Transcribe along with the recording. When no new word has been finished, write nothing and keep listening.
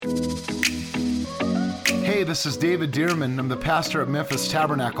Hey, this is David Dirmann. I'm the pastor at Memphis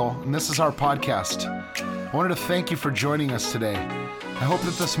Tabernacle, and this is our podcast. I wanted to thank you for joining us today. I hope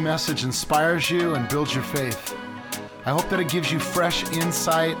that this message inspires you and builds your faith. I hope that it gives you fresh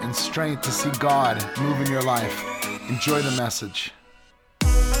insight and strength to see God move in your life. Enjoy the message.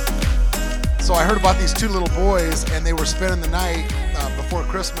 So I heard about these two little boys, and they were spending the night before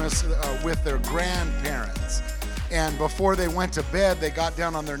Christmas with their grandparents. And before they went to bed, they got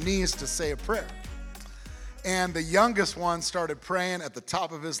down on their knees to say a prayer. And the youngest one started praying at the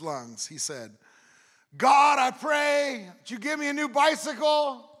top of his lungs. He said, God, I pray that you give me a new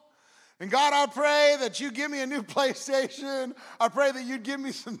bicycle. And God, I pray that you give me a new PlayStation. I pray that you'd give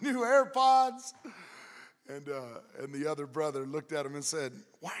me some new AirPods. And the other brother looked at him and said,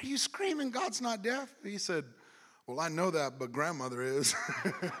 why are you screaming? God's not deaf. He said, well, I know that, but grandmother is.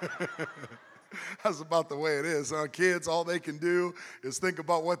 That's about the way it is. Kids, all they can do is think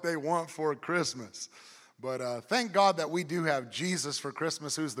about what they want for Christmas. But thank God that we do have Jesus for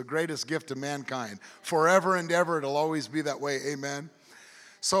Christmas, who's the greatest gift to mankind. Forever and ever, it'll always be that way. Amen.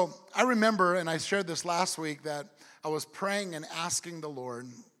 So I remember, and I shared this last week, that I was praying and asking the Lord,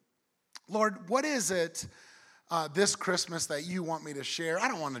 what is it this Christmas that you want me to share? I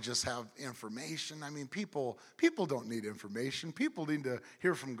don't want to just have information. I mean, people don't need information. People need to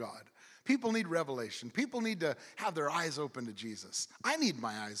hear from God. People need revelation. People need to have their eyes open to Jesus. I need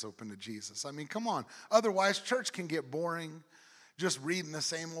my eyes open to Jesus. I mean, come on. Otherwise, church can get boring, just reading the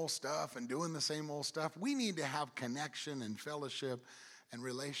same old stuff and doing the same old stuff. We need to have connection and fellowship and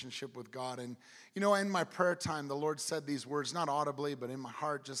relationship with God. And, you know, in my prayer time, the Lord said these words, not audibly, but in my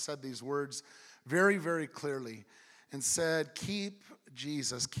heart, just said these words very, very clearly and said, keep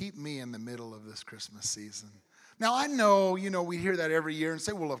Jesus, keep me in the middle of this Christmas season. Now, I know, we hear that every year and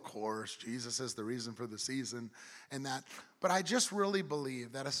say, well, of course, Jesus is the reason for the season and that. But I just really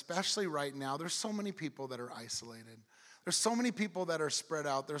believe that especially right now, there's so many people that are isolated. There's so many people that are spread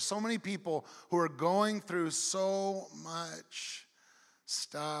out. There's so many people who are going through so much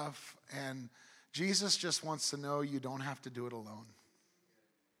stuff. And Jesus just wants to know you don't have to do it alone.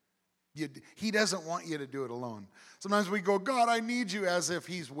 He doesn't want you to do it alone. Sometimes we go, God, I need you, as if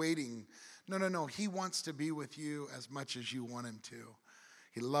he's waiting. No. He wants to be with you as much as you want him to.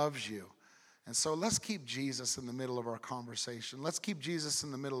 He loves you. And so let's keep Jesus in the middle of our conversation. Let's keep Jesus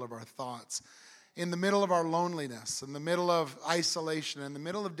in the middle of our thoughts, in the middle of our loneliness, in the middle of isolation, in the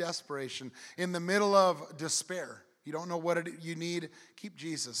middle of desperation, in the middle of despair. You don't know what you need. Keep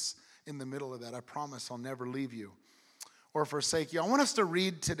Jesus in the middle of that. I promise I'll never leave you or forsake you. I want us to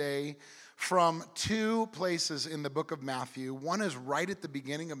read today from two places in the book of Matthew. One is right at the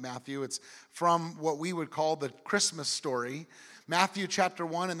beginning of Matthew. It's from what we would call the Christmas story, Matthew chapter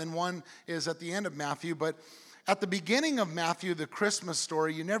 1, and then one is at the end of Matthew. But at the beginning of Matthew, the Christmas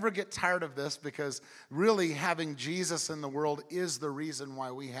story, you never get tired of this because really having Jesus in the world is the reason why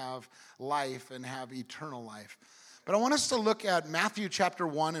we have life and have eternal life. But I want us to look at Matthew chapter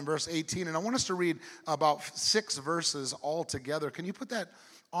 1 and verse 18, and I want us to read about 6 verses all together. Can you put that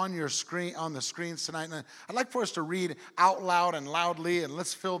on your screen, on the screens tonight? And I'd like for us to read out loud and loudly, and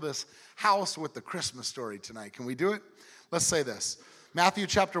let's fill this house with the Christmas story tonight. Can we do it? Let's say this. Matthew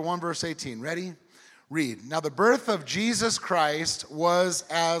chapter 1, verse 18. Ready? Read. Now the birth of Jesus Christ was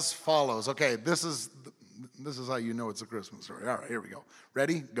as follows. Okay, this is how you know it's a Christmas story. All right, here we go.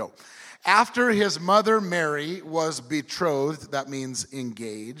 Ready? Go. After his mother Mary was betrothed, that means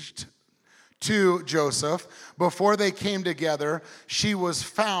engaged, to Joseph, before they came together, she was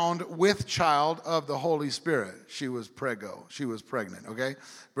found with child of the Holy Spirit. She was pregnant, okay?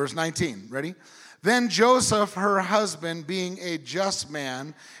 Verse 19, ready? Then Joseph, her husband, being a just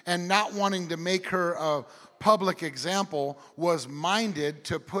man and not wanting to make her a public example, was minded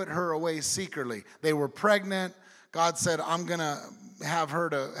to put her away secretly. They were pregnant. God said, I'm going to have her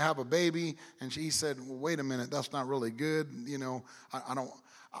to have a baby. And he said, well, wait a minute, that's not really good.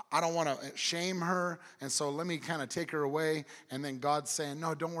 I don't want to shame her, and so let me kind of take her away. And then God's saying,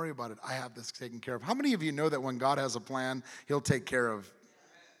 no, don't worry about it. I have this taken care of. How many of you know that when God has a plan, he'll take care of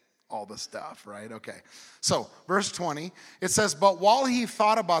all the stuff, right? Okay. So, verse 20, it says, but while he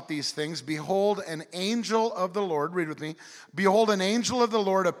thought about these things, behold, an angel of the Lord, read with me, behold, an angel of the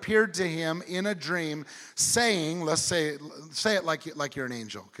Lord appeared to him in a dream, saying, let's say it like you're an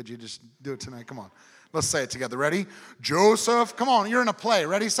angel. Could you just do it tonight? Come on. Let's say it together. Ready? Joseph, come on, you're in a play.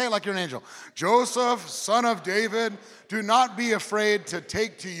 Ready? Say it like you're an angel. Joseph, son of David, do not be afraid to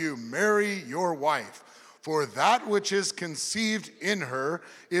take to you Mary, your wife, for that which is conceived in her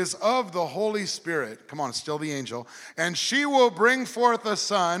is of the Holy Spirit. Come on, it's still the angel. And she will bring forth a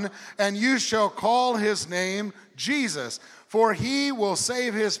son, and you shall call his name Jesus. for he will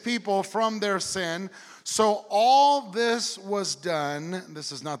save his people from their sin. So all this was done.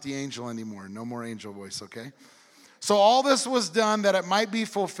 This is not the angel anymore. No more angel voice, okay? So all this was done that it might be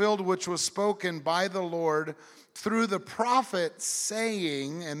fulfilled, which was spoken by the Lord through the prophet,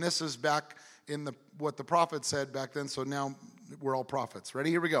 saying, and this is back in what the prophet said back then, so now we're all prophets. Ready?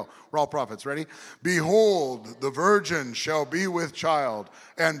 Here we go. We're all prophets. Ready? Behold, the virgin shall be with child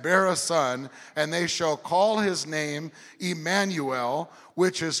and bear a son, and they shall call his name Immanuel,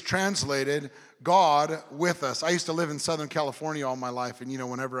 which is translated God with us. I used to live in Southern California all my life, and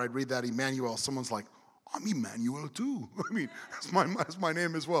whenever I'd read that Immanuel, someone's like, I'm Immanuel too. I mean, that's my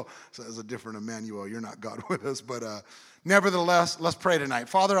name as well. So it's a different Immanuel. You're not God with us, but nevertheless, let's pray tonight.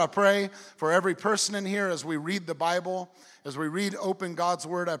 Father, I pray for every person in here as we read the Bible, as we read open God's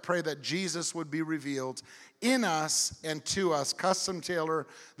word. I pray that Jesus would be revealed in us and to us. Custom tailor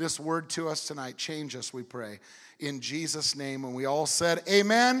this word to us tonight. Change us, we pray. In Jesus' name, and we all said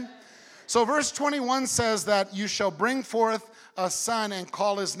amen. So verse 21 says that you shall bring forth a son and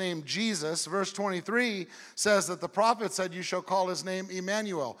call his name Jesus. Verse 23 says that the prophet said you shall call his name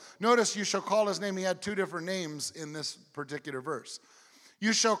Immanuel. Notice you shall call his name. He had two different names in this particular verse.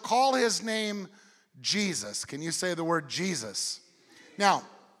 You shall call his name Jesus. Can you say the word Jesus? Now,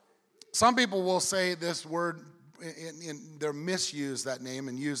 some people will say this word, they're misuse that name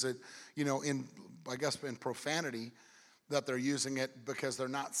and use it, in profanity, that they're using it because they're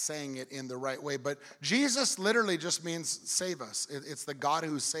not saying it in the right way. But Jesus literally just means save us. It's the God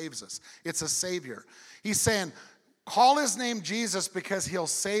who saves us. It's a savior. He's saying, call his name Jesus because he'll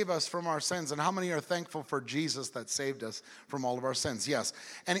save us from our sins. And how many are thankful for Jesus that saved us from all of our sins? Yes.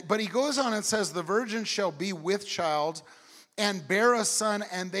 But he goes on and says, the virgin shall be with child and bear a son,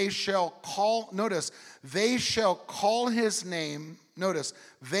 and they shall call, notice, they shall call his name, notice,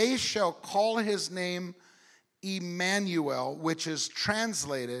 they shall call his name Immanuel, which is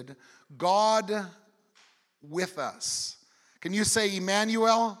translated God with us. Can you say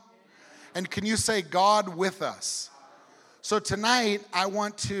Immanuel? And can you say God with us? So tonight I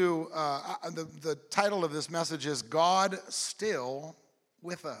want to, the title of this message is God Still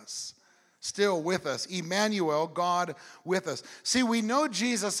With Us. Still with us. Immanuel, God with us. See, we know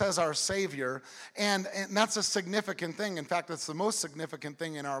Jesus as our Savior, and that's a significant thing. In fact, it's the most significant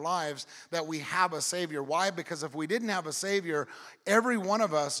thing in our lives that we have a Savior. Why? Because if we didn't have a Savior, every one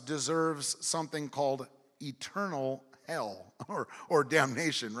of us deserves something called eternal hell or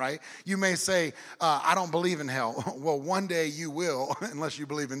damnation, right? You may say, I don't believe in hell. Well, one day you will, unless you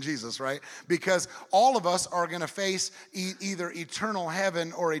believe in Jesus, right? Because all of us are going to face either eternal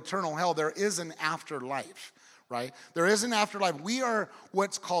heaven or eternal hell. There is an afterlife, right? There is an afterlife. We are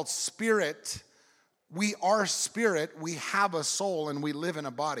what's called spirit. We are spirit, we have a soul, and we live in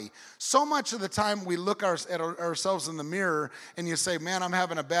a body. So much of the time we look at ourselves in the mirror and you say, man, I'm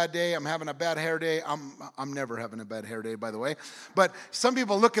having a bad day, I'm having a bad hair day. I'm never having a bad hair day, by the way. But some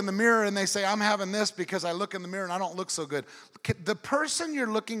people look in the mirror and they say, I'm having this because I look in the mirror and I don't look so good. The person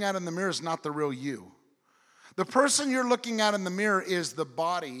you're looking at in the mirror is not the real you. The person you're looking at in the mirror is the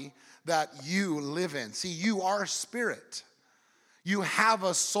body that you live in. See, you are spirit. You have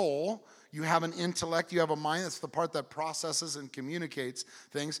a soul. You have an intellect, you have a mind. That's the part that processes and communicates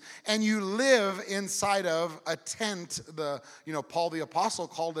things. And you live inside of a tent. Paul the Apostle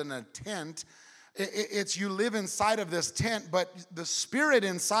called it a tent. It's you live inside of this tent, but the spirit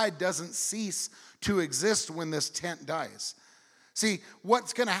inside doesn't cease to exist when this tent dies. See,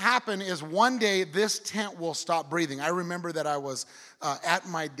 what's going to happen is one day this tent will stop breathing. I remember that I was at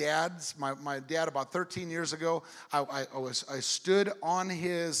my dad's, my dad about 13 years ago. I stood on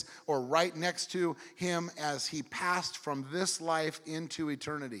his, or right next to him as he passed from this life into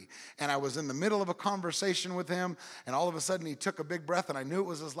eternity. And I was in the middle of a conversation with him, and all of a sudden he took a big breath, and I knew it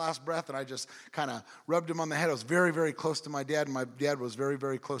was his last breath, and I just kind of rubbed him on the head. I was very, very close to my dad, and my dad was very,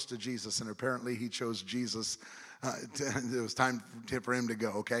 very close to Jesus, and apparently he chose Jesus. It was time for him to go,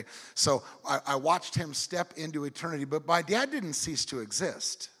 okay? So I watched him step into eternity, but my dad didn't cease to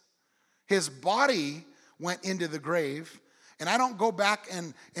exist. His body went into the grave, and I don't go back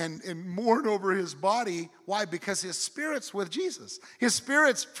and mourn over his body. Why? Because his spirit's with Jesus. His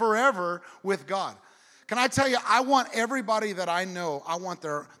spirit's forever with God. Can I tell you, I want everybody that I know, I want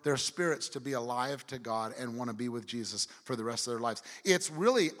their spirits to be alive to God and want to be with Jesus for the rest of their lives. It's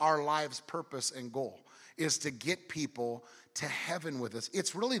really our life's purpose and goal, is to get people to heaven with us.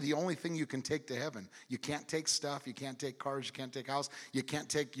 It's really the only thing you can take to heaven. You can't take stuff, you can't take cars, you can't take a house, you can't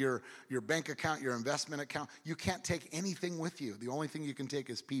take your bank account, your investment account. You can't take anything with you. The only thing you can take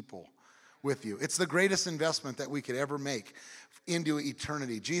is people with you. It's the greatest investment that we could ever make into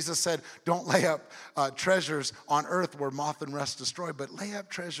eternity. Jesus said, don't lay up treasures on earth where moth and rust destroy, but lay up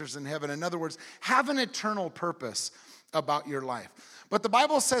treasures in heaven. In other words, have an eternal purpose about your life. But the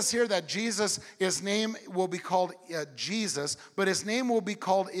Bible says here that Jesus, his name will be called Jesus, but his name will be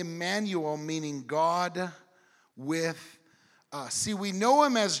called Immanuel, meaning God with us. See, we know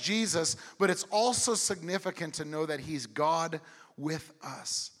him as Jesus, but it's also significant to know that he's God with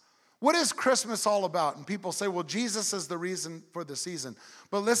us. What is Christmas all about? And people say, well, Jesus is the reason for the season.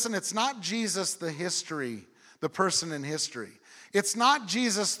 But listen, it's not Jesus the history, the person in history. It's not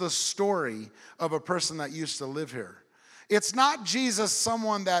Jesus the story of a person that used to live here. It's not Jesus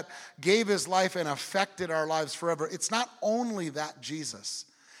someone that gave his life and affected our lives forever. It's not only that Jesus.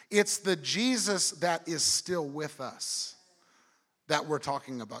 It's the Jesus that is still with us that we're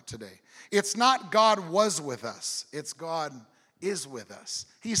talking about today. It's not God was with us. It's God is with us.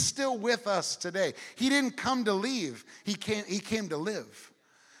 He's still with us today. He didn't come to leave. He came to live.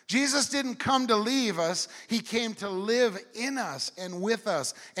 Jesus didn't come to leave us. He came to live in us and with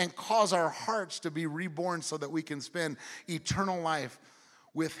us and cause our hearts to be reborn so that we can spend eternal life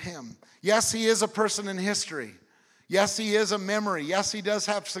with him. Yes, he is a person in history. Yes, he is a memory. Yes, he does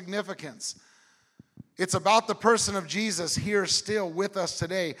have significance. It's about the person of Jesus here still with us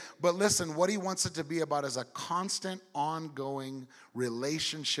today. But listen, what he wants it to be about is a constant, ongoing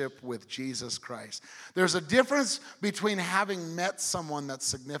relationship with Jesus Christ. There's a difference between having met someone that's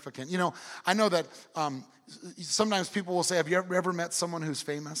significant. You know, I know that sometimes people will say, have you ever met someone who's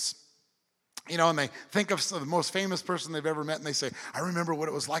famous? You know, and they think of the most famous person they've ever met, and they say, I remember what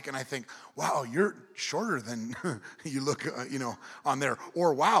it was like, and I think, wow, you're shorter than you look, on there.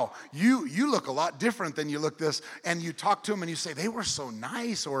 Or, wow, you look a lot different than you look this. And you talk to them, and you say, they were so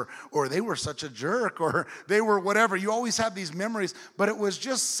nice, or they were such a jerk, or they were whatever. You always have these memories, but it was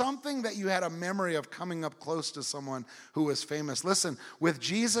just something that you had a memory of coming up close to someone who was famous. Listen, with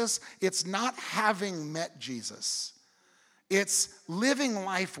Jesus, it's not having met Jesus. It's living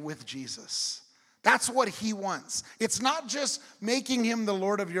life with Jesus. That's what he wants. It's not just making him the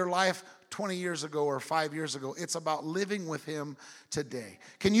Lord of your life 20 years ago or 5 years ago. It's about living with him today.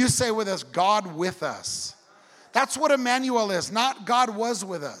 Can you say with us, God with us? That's what Immanuel is. Not God was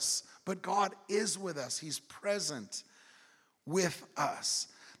with us, but God is with us. He's present with us.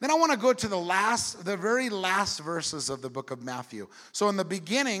 Then I want to go to the very last verses of the book of Matthew. So in the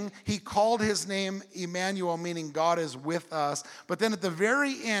beginning, he called his name Immanuel, meaning God is with us. But then at the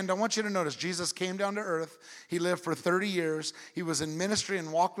very end, I want you to notice, Jesus came down to earth. He lived for 30 years. He was in ministry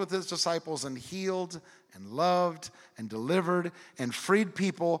and walked with his disciples and healed and loved and delivered and freed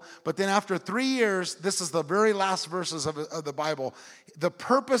people. But then after 3 years, this is the very last verses of the Bible. The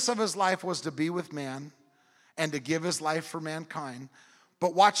purpose of his life was to be with man and to give his life for mankind.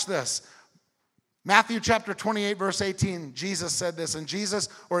 But watch this. Matthew chapter 28, verse 18, Jesus said this, and Jesus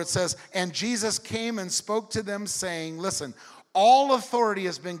came and spoke to them saying, listen, all authority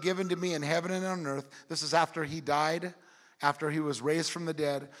has been given to me in heaven and on earth. This is after he died, after he was raised from the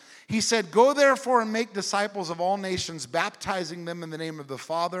dead. He said, go therefore and make disciples of all nations, baptizing them in the name of the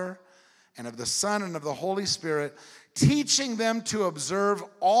Father and of the Son and of the Holy Spirit, teaching them to observe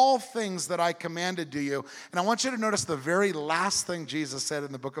all things that I commanded to you. And I want you to notice the very last thing Jesus said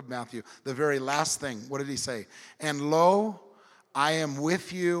in the book of Matthew. The very last thing. What did he say? And lo, I am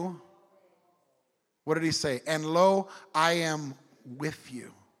with you. What did he say? And lo, I am with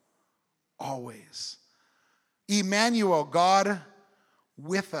you always. Immanuel, God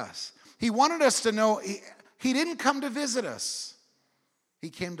with us. He wanted us to know he didn't come to visit us. He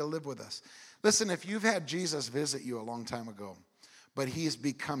came to live with us. Listen, if you've had Jesus visit you a long time ago, but he's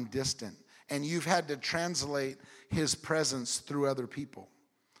become distant, and you've had to translate his presence through other people.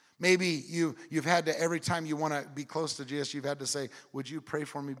 Maybe you've had to, every time you want to be close to Jesus, you've had to say, would you pray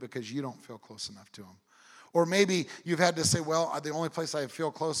for me because you don't feel close enough to him? Or maybe you've had to say, well, the only place I feel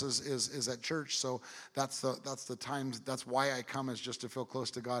close is at church, so that's the time, that's why I come, is just to feel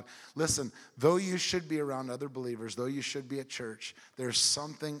close to God. Listen, though you should be around other believers, though you should be at church, there's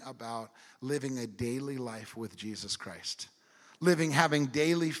something about living a daily life with Jesus Christ. Having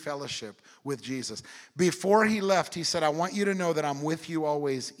daily fellowship with Jesus. Before he left, he said, I want you to know that I'm with you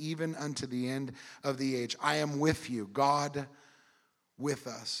always, even unto the end of the age. I am with you, God with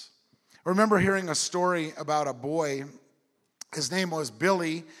us. I remember hearing a story about a boy. His name was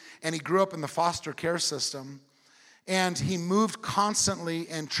Billy, and he grew up in the foster care system. And he moved constantly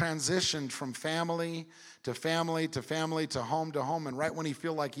and transitioned from family to family to family to home. And right when he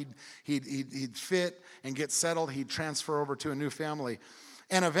feel like he'd fit and get settled, he'd transfer over to a new family.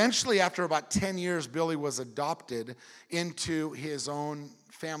 And eventually, after about 10 years, Billy was adopted into his own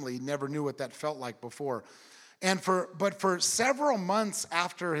family. He never knew what that felt like before. But for several months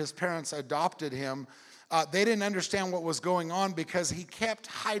after his parents adopted him, they didn't understand what was going on because he kept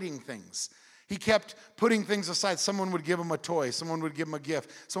hiding things. He kept putting things aside. Someone would give him a toy. Someone would give him a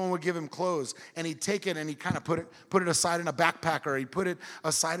gift. Someone would give him clothes. And he'd take it and he'd kind of put it aside in a backpack, or he'd put it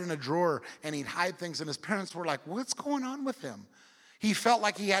aside in a drawer, and he'd hide things. And his parents were like, what's going on with him? He felt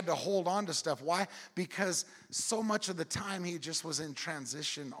like he had to hold on to stuff. Why? Because so much of the time he just was in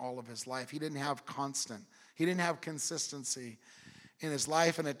transition all of his life. He didn't have consistency in his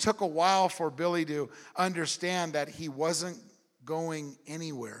life. And it took a while for Billy to understand that he wasn't going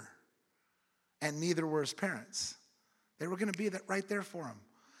anywhere. And neither were his parents. They were going to be right there for him.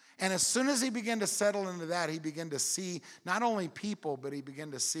 And as soon as he began to settle into that, he began to see not only people, but he began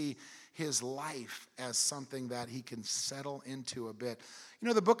to see his life as something that he can settle into a bit. You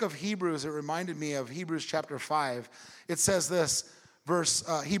know, the book of Hebrews, it reminded me of Hebrews chapter 5. It says this,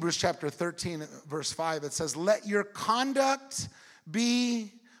 Hebrews chapter 13, verse 5. It says, let your conduct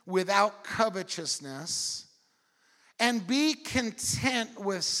be without covetousness, and be content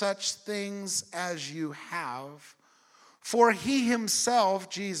with such things as you have. For he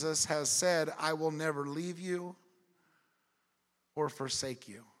himself, Jesus, has said, I will never leave you or forsake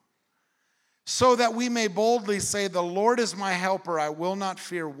you. So that we may boldly say, the Lord is my helper. I will not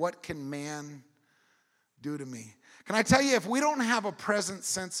fear. What can man do to me? Can I tell you, if we don't have a present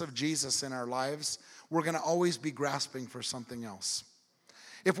sense of Jesus in our lives, we're going to always be grasping for something else.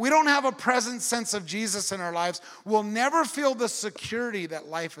 If we don't have a present sense of Jesus in our lives, we'll never feel the security that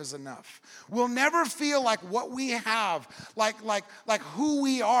life is enough. We'll never feel like what we have, like who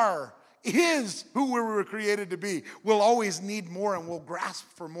we are is who we were created to be. We'll always need more, and we'll grasp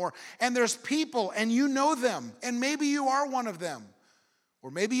for more. And there's people, and you know them, and maybe you are one of them,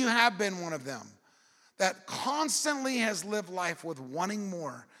 or maybe you have been one of them, that constantly has lived life with wanting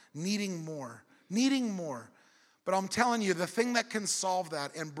more, needing more, needing more. But I'm telling you, the thing that can solve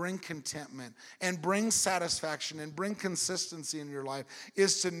that and bring contentment and bring satisfaction and bring consistency in your life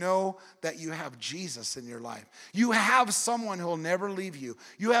is to know that you have Jesus in your life. You have someone who will never leave you.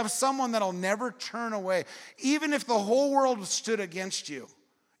 You have someone that will never turn away. Even if the whole world stood against you,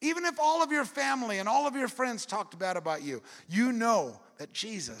 even if all of your family and all of your friends talked bad about you, you know that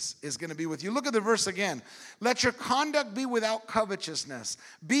Jesus is going to be with you. Look at the verse again. Let your conduct be without covetousness.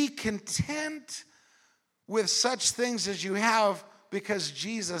 Be content with such things as you have, because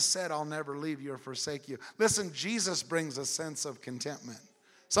Jesus said, I'll never leave you or forsake you. Listen, Jesus brings a sense of contentment.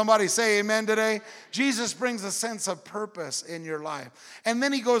 Somebody say amen today. Jesus brings a sense of purpose in your life. And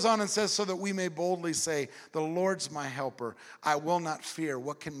then he goes on and says, so that we may boldly say, the Lord's my helper. I will not fear.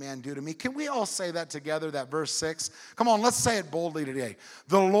 What can man do to me? Can we all say that together, that verse 6? Come on, let's say it boldly today.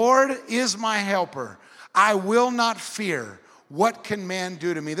 The Lord is my helper. I will not fear. What can man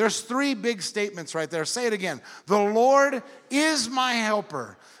do to me? There's three big statements right there. Say it again. The Lord is my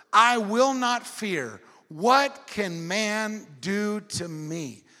helper. I will not fear. What can man do to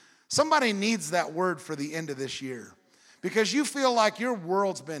me? Somebody needs that word for the end of this year, because you feel like your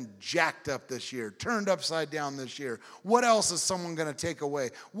world's been jacked up this year, turned upside down this year. What else is someone going to take away?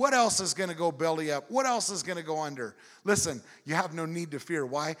 What else is going to go belly up? What else is going to go under? Listen, you have no need to fear.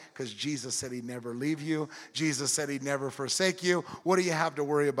 Why? Because Jesus said he'd never leave you. Jesus said he'd never forsake you. What do you have to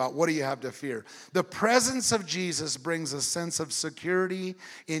worry about? What do you have to fear? The presence of Jesus brings a sense of security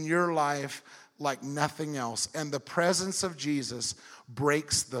in your life like nothing else. And the presence of Jesus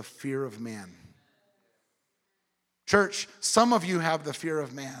breaks the fear of man. Church, some of you have the fear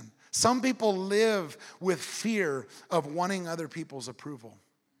of man. Some people live with fear of wanting other people's approval,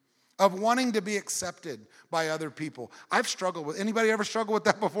 of wanting to be accepted by other people. I've struggled with, anybody ever struggled with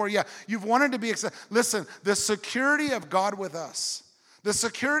that before? Yeah, you've wanted to be accepted. Listen, the security of God with us, the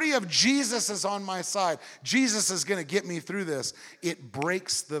security of Jesus is on my side. Jesus is going to get me through this. It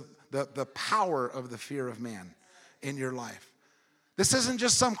breaks the power of the fear of man in your life. This isn't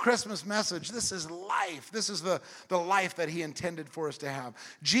just some Christmas message. This is life. This is the life that he intended for us to have.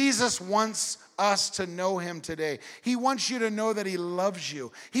 Jesus wants us to know him today. He wants you to know that he loves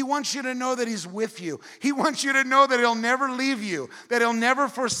you. He wants you to know that he's with you. He wants you to know that he'll never leave you, that he'll never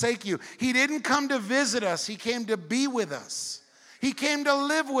forsake you. He didn't come to visit us. He came to be with us. He came to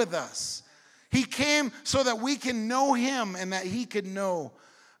live with us. He came so that we can know him and that he could know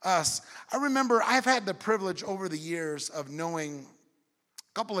us. I remember I've had the privilege over the years of knowing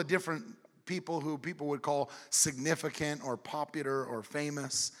a couple of different people who people would call significant or popular or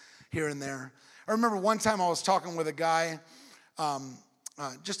famous here and there. I remember one time I was talking with a guy,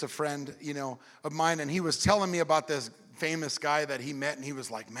 just a friend, of mine, and he was telling me about this famous guy that he met, and he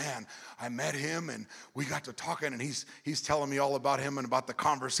was like, man, I met him and we got to talking, and he's telling me all about him and about the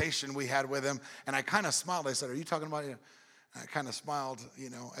conversation we had with him. And I kind of smiled. I said, are you talking about it? I kind of smiled,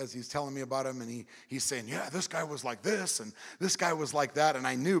 as he's telling me about him, and he's saying, yeah, this guy was like this, and this guy was like that. And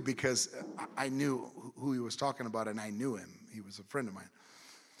I knew, because I knew who he was talking about, and I knew him. He was a friend of mine.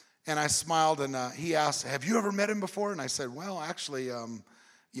 And I smiled, and he asked, have you ever met him before? And I said, well, actually, I'm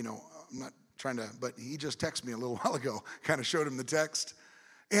not trying to, but he just texted me a little while ago, kind of showed him the text.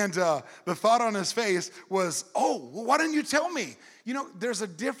 And the thought on his face was, oh, well, why didn't you tell me? There's a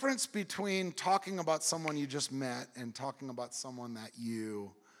difference between talking about someone you just met and talking about someone that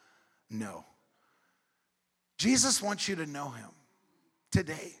you know. Jesus wants you to know him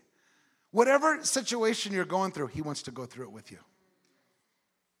today. Whatever situation you're going through, he wants to go through it with you.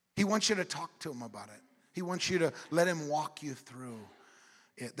 He wants you to talk to him about it. He wants you to let him walk you through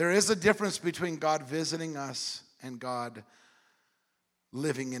it. There is a difference between God visiting us and God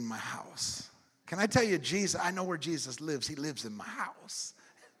living in my house. Can I tell you, Jesus, I know where Jesus lives. He lives in my house.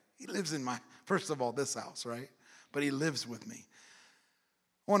 He lives in first of all, this house, right? But he lives with me.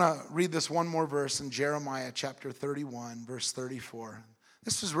 I want to read this one more verse in Jeremiah chapter 31, verse 34.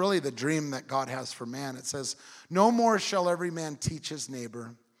 This is really the dream that God has for man. It says, no more shall every man teach his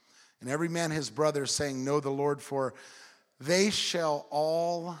neighbor, and every man his brother, saying, know the Lord, for they shall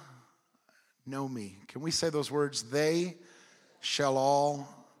all know me. Can we say those words? They shall all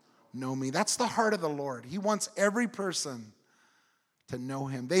know me. That's the heart of the Lord. He wants every person to know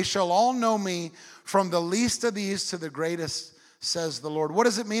him. They shall all know me, from the least of these to the greatest, says the Lord. What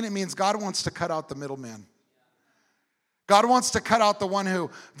does it mean? It means God wants to cut out the middleman. God wants to cut out the one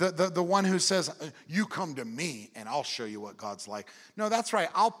who says, you come to me and I'll show you what God's like. No, that's right.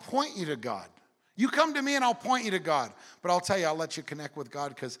 I'll point you to God. You come to me and I'll point you to God. But I'll tell you, I'll let you connect with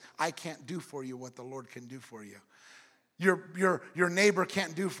God, because I can't do for you what the Lord can do for you. Your neighbor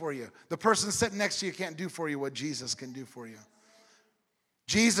can't do for you. The person sitting next to you can't do for you what Jesus can do for you.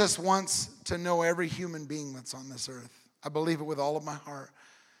 Jesus wants to know every human being that's on this earth. I believe it with all of my heart.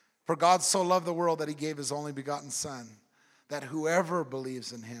 For God so loved the world that he gave his only begotten Son, that whoever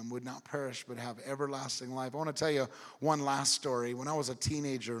believes in him would not perish but have everlasting life. I want to tell you one last story. When I was a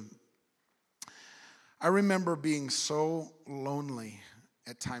teenager, I remember being so lonely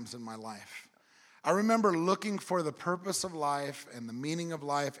at times in my life. I remember looking for the purpose of life and the meaning of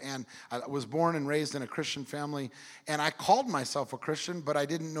life, and I was born and raised in a Christian family, and I called myself a Christian, but I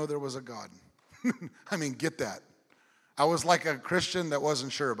didn't know there was a God. I mean, get that. I was like a Christian that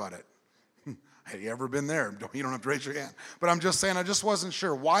wasn't sure about it. Have you ever been there? You don't have to raise your hand. But I'm just saying, I just wasn't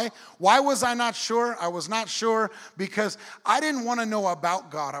sure. Why was I not sure? I was not sure because I didn't want to know about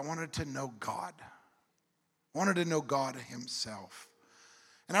God. I wanted to know God. I wanted to know God himself.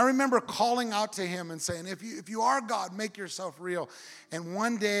 And I remember calling out to him and saying, if you are God, make yourself real. And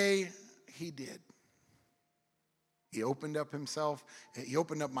one day, he did. He opened up himself. He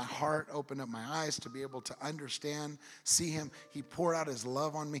opened up my heart, opened up my eyes to be able to understand, see him. He poured out his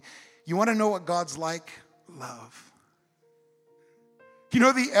love on me. You want to know what God's like? Love. You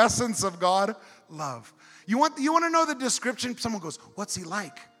know the essence of God? Love. You want to know the description? Someone goes, what's he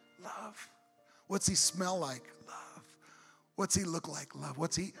like? Love. What's he smell like? Love. What's he look like? Love.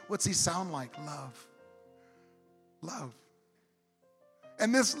 What's he sound like? Love. Love.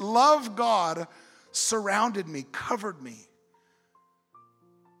 And this love God surrounded me, covered me,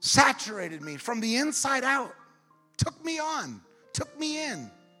 saturated me from the inside out, took me on, took me in.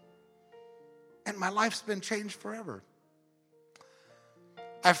 And my life's been changed forever.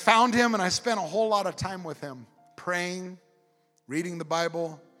 I found him and I spent a whole lot of time with him, praying, reading the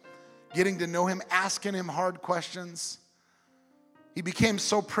Bible, getting to know him, asking him hard questions. He became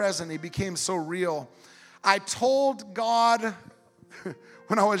so present. He became so real. I told God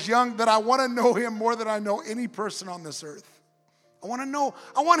when I was young that I want to know him more than I know any person on this earth. I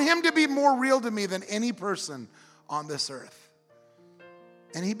want him to be more real to me than any person on this earth.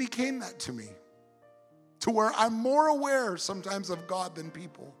 And he became that to me, to where I'm more aware sometimes of God than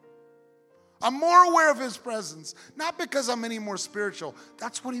people. I'm more aware of his presence, not because I'm any more spiritual.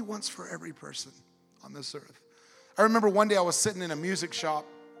 That's what he wants for every person on this earth. I remember one day I was sitting in a music shop,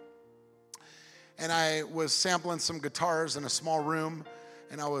 and I was sampling some guitars in a small room,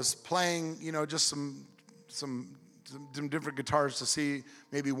 and I was playing, just some different guitars to see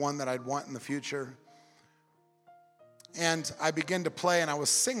maybe one that I'd want in the future. And I began to play, and I was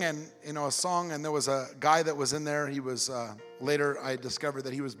singing, a song, and there was a guy that was in there. He was, later I discovered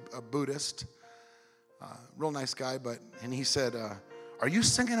that he was a Buddhist, real nice guy, and he said, are you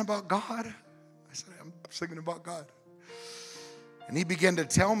singing about God? I said, I'm singing about God. And he began to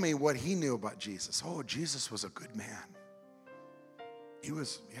tell me what he knew about Jesus. Oh, Jesus was a good man. he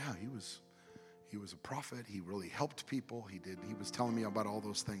was a prophet. He really helped people. He was telling me about all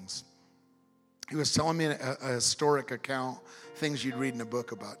those things. He was telling me a historic account, things you'd read in a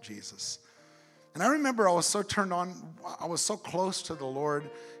book about Jesus. And I remember I was so turned on. I was so close to the Lord.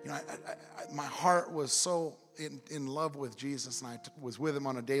 My heart was so in love with Jesus, and I was with him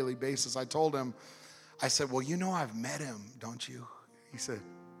on a daily basis. I told him, I said, well, I've met him, don't you? He said,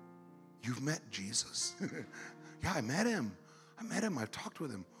 you've met Jesus? Yeah, I met him. I've talked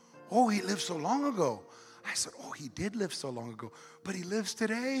with him. Oh, he lived so long ago. I said, oh, he did live so long ago, but he lives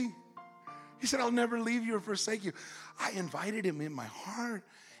today. He said, I'll never leave you or forsake you. I invited him in my heart,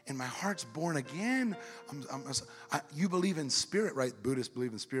 and my heart's born again. You believe in spirit, right? Buddhists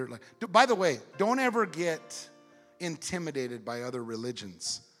believe in spirit. By the way, don't ever get intimidated by other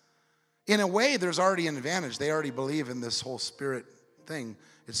religions. In a way, there's already an advantage. They already believe in this whole spirit thing.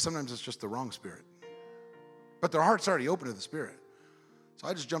 Sometimes it's just the wrong spirit. But their heart's already open to the spirit. So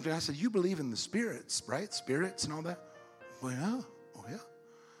I just jumped in. I said, you believe in the spirits, right? Spirits and all that? Well, yeah. Oh, yeah.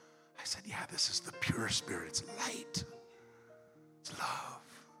 I said, yeah, this is the pure spirit. It's light. It's love.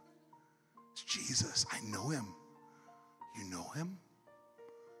 It's Jesus. I know him. You know him?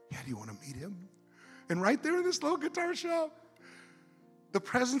 Yeah, do you want to meet him? And right there in this little guitar shop, the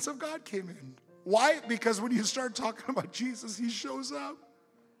presence of God came in. Why? Because when you start talking about Jesus, he shows up.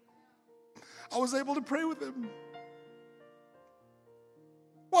 I was able to pray with him.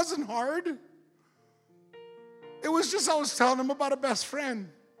 Wasn't hard. It was just I was telling him about a best friend.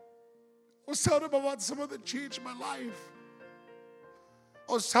 I was telling him about someone that changed my life.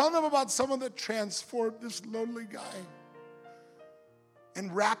 I was telling him about someone that transformed this lonely guy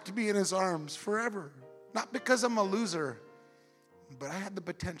and wrapped me in his arms forever. Not because I'm a loser, but I had the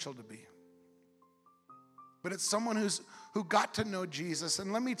potential to be. But it's someone who got to know Jesus.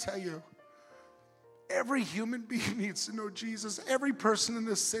 And let me tell you, every human being needs to know Jesus. Every person in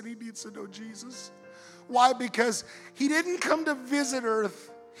this city needs to know Jesus. Why? Because he didn't come to visit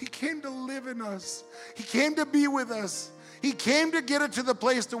earth. He came to live in us. He came to be with us. He came to get it to the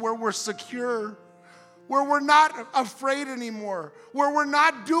place to where we're secure, where we're not afraid anymore, where we're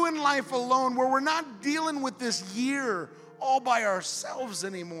not doing life alone, where we're not dealing with this year all by ourselves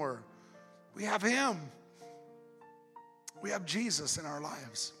anymore. We have him. We have Jesus in our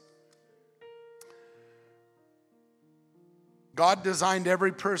lives. God designed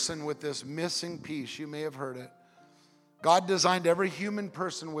every person with this missing piece. You may have heard it. God designed every human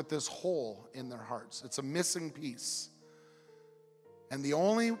person with this hole in their hearts. It's a missing piece. And the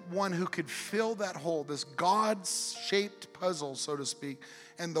only one who could fill that hole, this God-shaped puzzle, so to speak,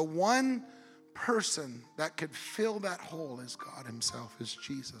 and the one person that could fill that hole is God himself, is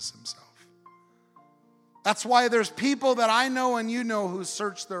Jesus himself. That's why there's people that I know and you know who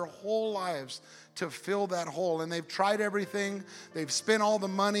search their whole lives to fill that hole. And they've tried everything. They've spent all the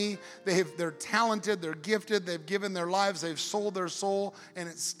money. They're talented. They're gifted. They've given their lives. They've sold their soul. And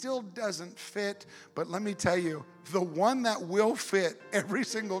it still doesn't fit. But let me tell you, the one that will fit every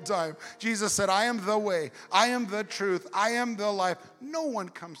single time. Jesus said, I am the way. I am the truth. I am the life. No one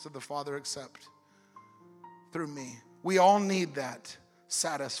comes to the Father except through me. We all need that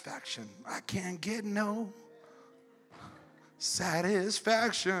satisfaction. I can't get no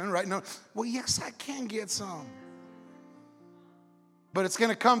satisfaction right now. Well, yes, I can get some. But it's going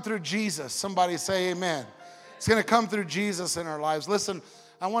to come through Jesus. Somebody say amen. It's going to come through Jesus in our lives. Listen,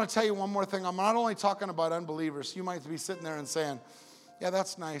 I want to tell you one more thing. I'm not only talking about unbelievers. You might be sitting there and saying, yeah,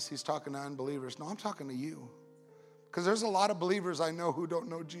 that's nice. He's talking to unbelievers. No, I'm talking to you. Because there's a lot of believers I know who don't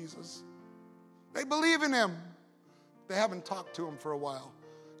know Jesus. They believe in him. They haven't talked to him for a while.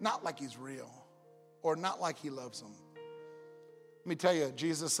 Not like he's real. Or not like he loves them. Let me tell you,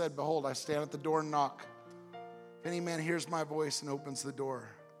 Jesus said, behold, I stand at the door and knock. If any man hears my voice and opens the door,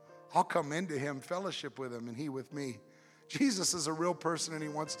 I'll come into him, fellowship with him, and he with me. Jesus is a real person, and he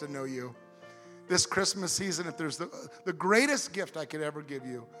wants to know you. This Christmas season, if there's the greatest gift I could ever give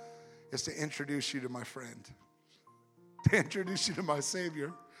you, is to introduce you to my friend, to introduce you to my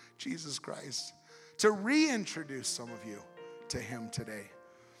Savior, Jesus Christ, to reintroduce some of you to him today.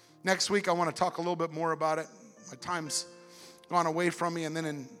 Next week, I want to talk a little bit more about it. My time's gone away from me, and then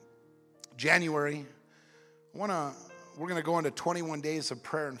in January, we're going to go into 21 days of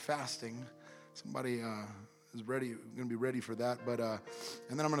prayer and fasting. Somebody is ready, going to be ready for that. But and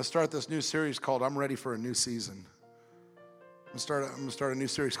then I'm going to start this new series called "I'm Ready for a New Season." I'm going to start a new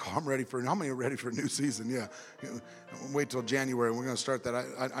series called "I'm Ready for." How many are ready for a new season? Yeah, wait till January. We're going to start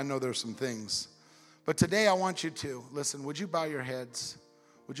that. I know there's some things, but today I want you to listen. Would you bow your heads?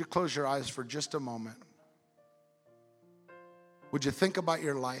 Would you close your eyes for just a moment? Would you think about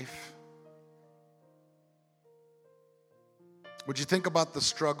your life? Would you think about the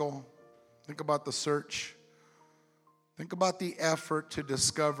struggle? Think about the search. Think about the effort to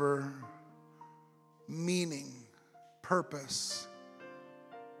discover meaning, purpose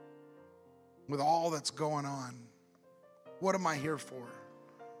with all that's going on. What am I here for?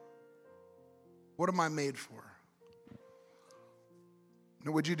 What am I made for?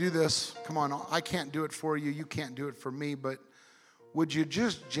 Now, would you do this? Come on, I can't do it for you. You can't do it for me, but would you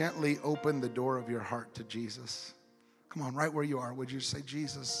just gently open the door of your heart to Jesus? Come on, right where you are. Would you say,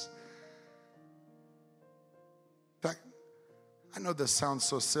 Jesus? In fact, I know this sounds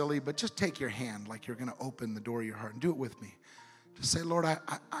so silly, but just take your hand like you're going to open the door of your heart and do it with me. Just say, Lord, I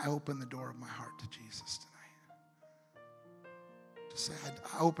open the door of my heart to Jesus tonight. Just say,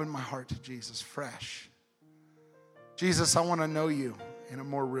 I open my heart to Jesus fresh. Jesus, I want to know you in a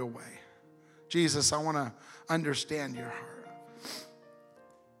more real way. Jesus, I want to understand your heart.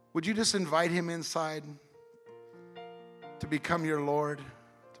 Would you just invite him inside to become your Lord,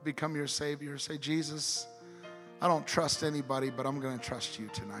 to become your Savior? Say, Jesus, I don't trust anybody, but I'm going to trust you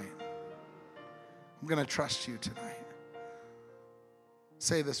tonight. I'm going to trust you tonight.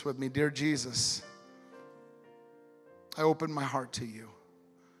 Say this with me. Dear Jesus, I open my heart to you.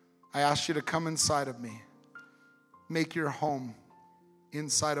 I ask you to come inside of me. Make your home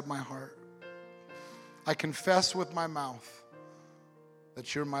inside of my heart. I confess with my mouth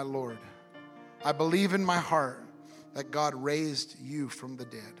that you're my Lord. I believe in my heart that God raised you from the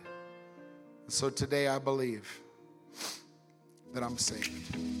dead. And so today I believe that I'm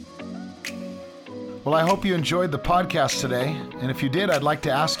saved. Well, I hope you enjoyed the podcast today. And if you did, I'd like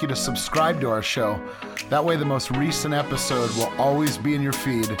to ask you to subscribe to our show. That way the most recent episode will always be in your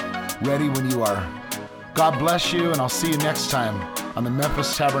feed, ready when you are. God bless you, and I'll see you next time on the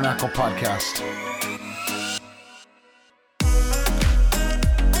Memphis Tabernacle Podcast.